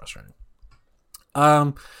be a little frustrating.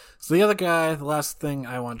 So the other guy, the last thing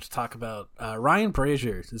I wanted to talk about, Ryan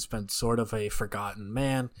Brasier has been sort of a forgotten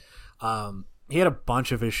man. He had a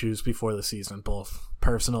bunch of issues before the season, both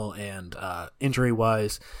personal and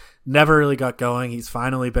injury-wise. Never really got going. He's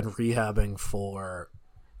finally been rehabbing for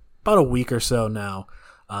about a week or so now.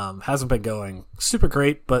 Hasn't been going super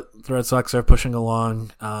great, but the Red Sox are pushing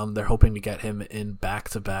along. They're hoping to get him in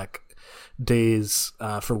back-to-back days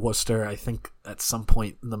for Worcester, I think at some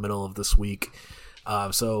point in the middle of this week.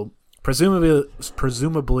 So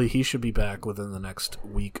presumably he should be back within the next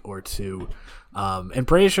week or two. And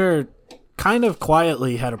Brasier kind of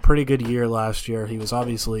quietly had a pretty good year last year. He was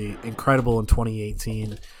obviously incredible in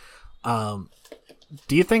 2018.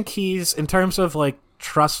 Do you think he's, in terms of like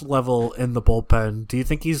trust level in the bullpen, do you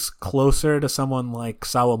think he's closer to someone like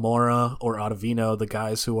Sawamura or Ottavino, the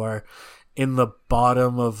guys who are in the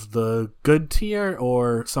bottom of the good tier,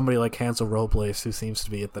 or somebody like Hansel Robles who seems to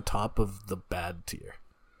be at the top of the bad tier?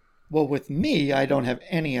 Well, with me, I don't have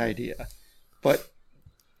any idea. But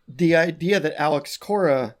the idea that Alex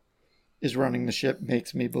Cora is running the ship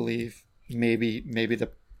makes me believe maybe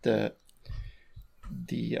the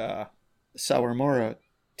Sawamura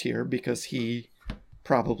tier, because he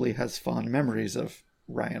probably has fond memories of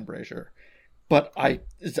Ryan Brasier. But I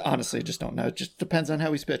honestly just don't know. It just depends on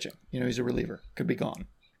how he's pitching. He's a reliever. Could be gone.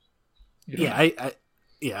 I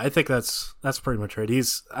think that's pretty much right.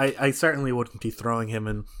 I certainly wouldn't be throwing him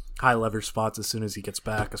in high leverage spots as soon as he gets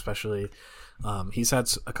back, especially he's had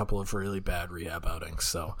a couple of really bad rehab outings.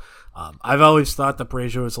 So I've always thought that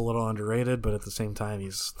Brasier was a little underrated, but at the same time,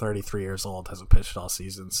 he's 33 years old, hasn't pitched all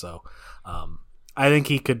season. So I think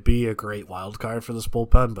he could be a great wild card for this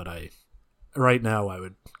bullpen, but right now I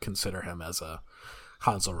would consider him as a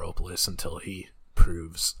Hansel Robles until he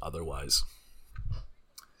proves otherwise.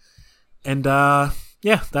 And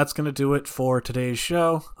that's going to do it for today's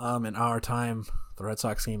show. In our time, the Red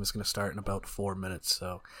Sox game is going to start in about 4 minutes,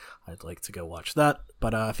 so I'd like to go watch that.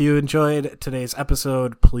 But if you enjoyed today's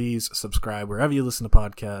episode, please subscribe wherever you listen to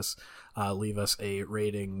podcasts. Leave us a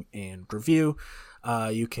rating and review.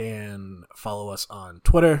 You can follow us on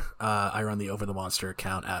Twitter. I run the Over the Monster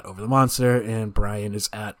account at Over the Monster, and Brian is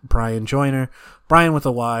at Brian Joyner. Brian with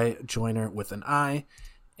a Y, Joyner with an I.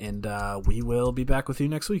 And we will be back with you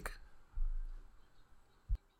next week.